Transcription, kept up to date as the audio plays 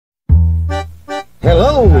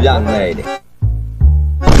Hello, young lady.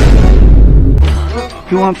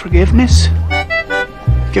 You want forgiveness?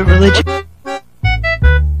 Get religion.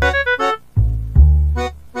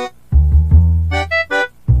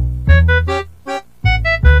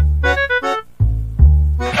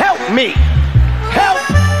 Help me! Help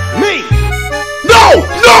me! No!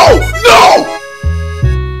 No! No!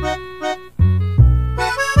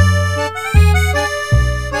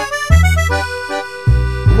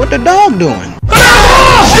 What the dog doing?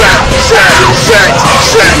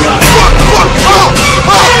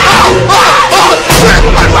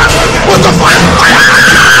 What the fuck?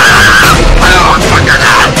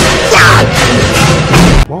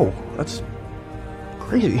 Whoa, that's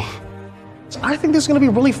crazy. I think this is gonna be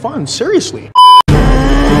really fun, seriously.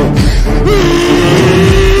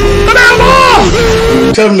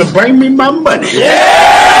 Tell them to bring me my money.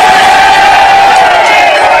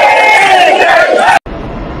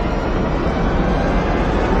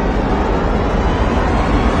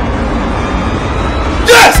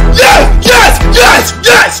 Yes! Yes! Yes! Yes!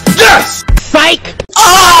 Yes! Yes! Psych!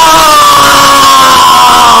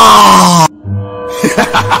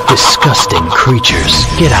 Disgusting creatures,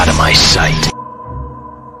 get out of my sight.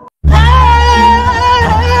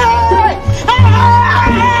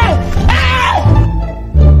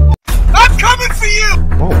 I'm coming for you!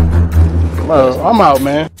 Well, I'm out,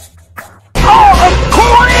 man.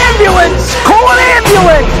 Call an ambulance! Call an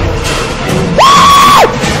ambulance!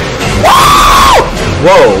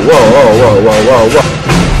 Whoa, whoa, whoa, whoa, whoa, whoa, whoa.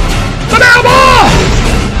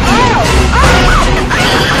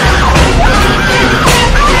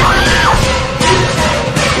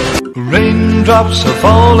 Raindrops are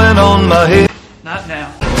falling on my head. Not now.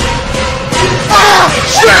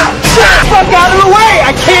 Fuck out of the way!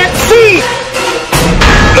 I can't see!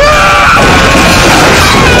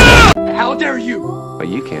 How dare you! But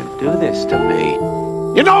you can't do this to me.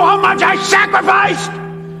 You know how much I sacrificed?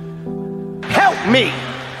 Help me!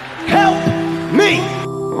 Help me!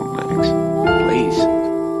 Oh, Max, please.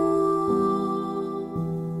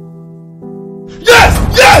 Yes!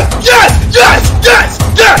 Yes! Yes! Yes! Yes!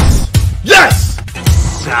 Yes! Yes!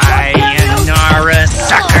 Sayonara,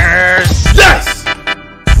 suckers! Yes!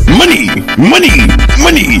 Money! Money!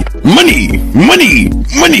 Money! Money! Money!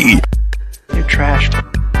 Money! You're trash.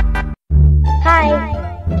 Hi.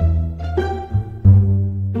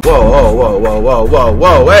 Whoa, whoa, whoa, whoa, whoa, whoa,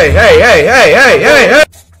 whoa, hey, hey, hey, hey, hey, hey, hey!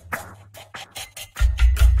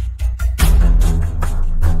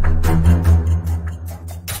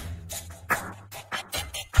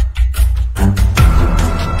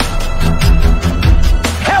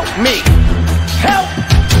 Help me! Help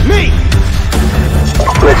me!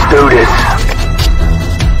 Let's do this.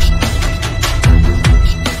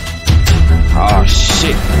 Oh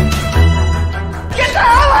shit! Get the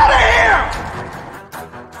hell out of here!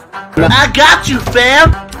 I got you,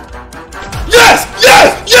 fam! Yes! Yes!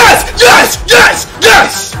 Yes! Yes! Yes!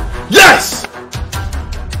 Yes! Yes!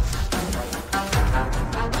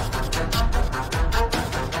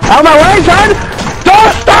 Out of my way, son!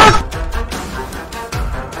 Don't stop!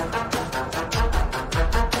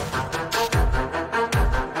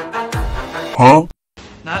 Huh?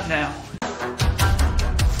 Not now.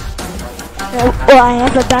 Well, I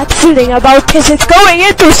have a bad feeling about this. It's going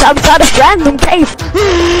into some sort of random cave.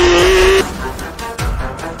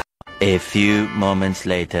 A few moments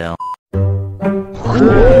later.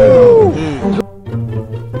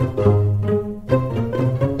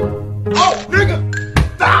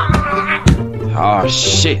 Oh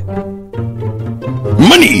shit!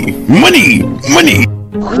 Money! Money! Money!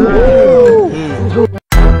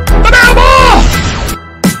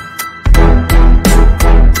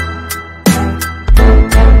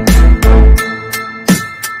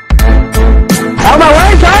 Out of my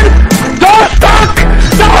way, son! Door stuck!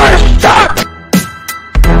 Door stuck!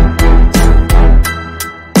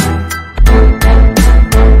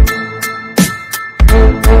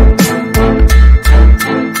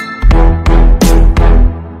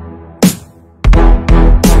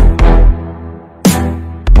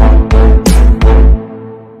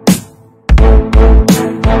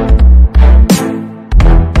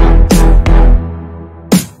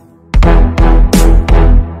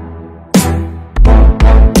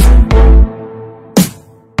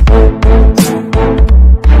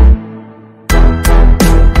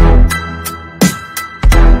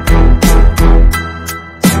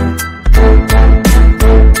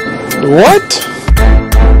 What?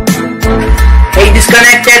 Hey,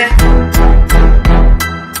 disconnected.